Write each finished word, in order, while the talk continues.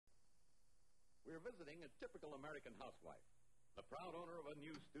you're visiting a typical American housewife, the proud owner of a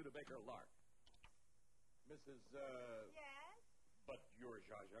new Studebaker Lark. Mrs. Yes? But you're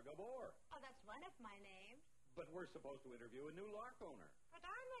Zsa Zsa Gabor. Oh, that's one of my names. But we're supposed to interview a new Lark owner. But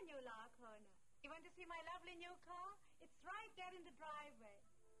I'm a new Lark owner. You want to see my lovely new car? It's right there in the driveway.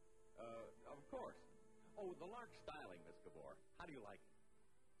 Of course. Oh, the Lark styling, Miss Gabor. How do you like it?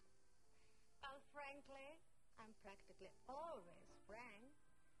 Well, frankly, I'm practically always frank.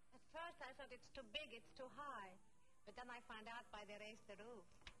 At first I thought it's too big, it's too high. But then I found out why they raised the roof.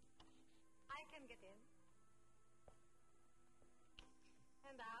 I can get in.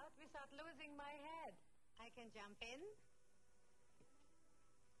 And out without losing my head. I can jump in.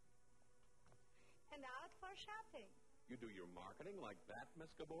 And out for shopping. You do your marketing like that,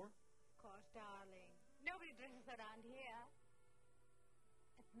 Miss Gabor? Of course, darling. Nobody dresses around here.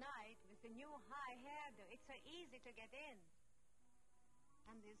 At night, with the new high hairdo, it's so easy to get in.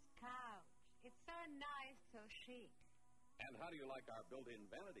 And this couch, it's so nice, so chic. And how do you like our built-in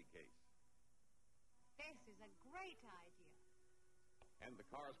vanity case? This is a great idea. And the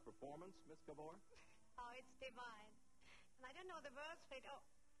car's performance, Miss Gabor? Oh, it's divine. And I don't know the words for it. Oh,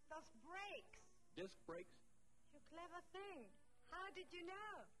 those brakes. Disc brakes? You clever thing. How did you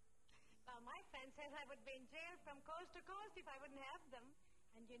know? Well, my friend says I would be in jail from coast to coast if I wouldn't have them.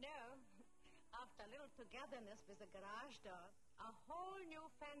 And you know, after a little togetherness with the garage door, a whole new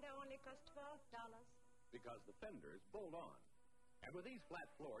fender only cost $12. Because the fenders bolt on. And with these flat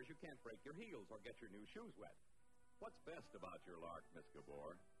floors, you can't break your heels or get your new shoes wet. What's best about your Lark, Miss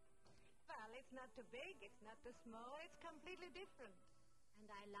Gabor? Well, it's not too big, it's not too small, it's completely different.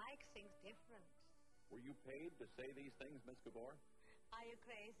 And I like things different. Were you paid to say these things, Miss Gabor? Are you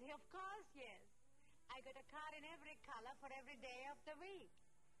crazy? Of course, yes. I got a car in every color for every day of the week.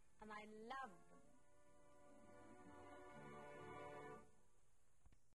 And I love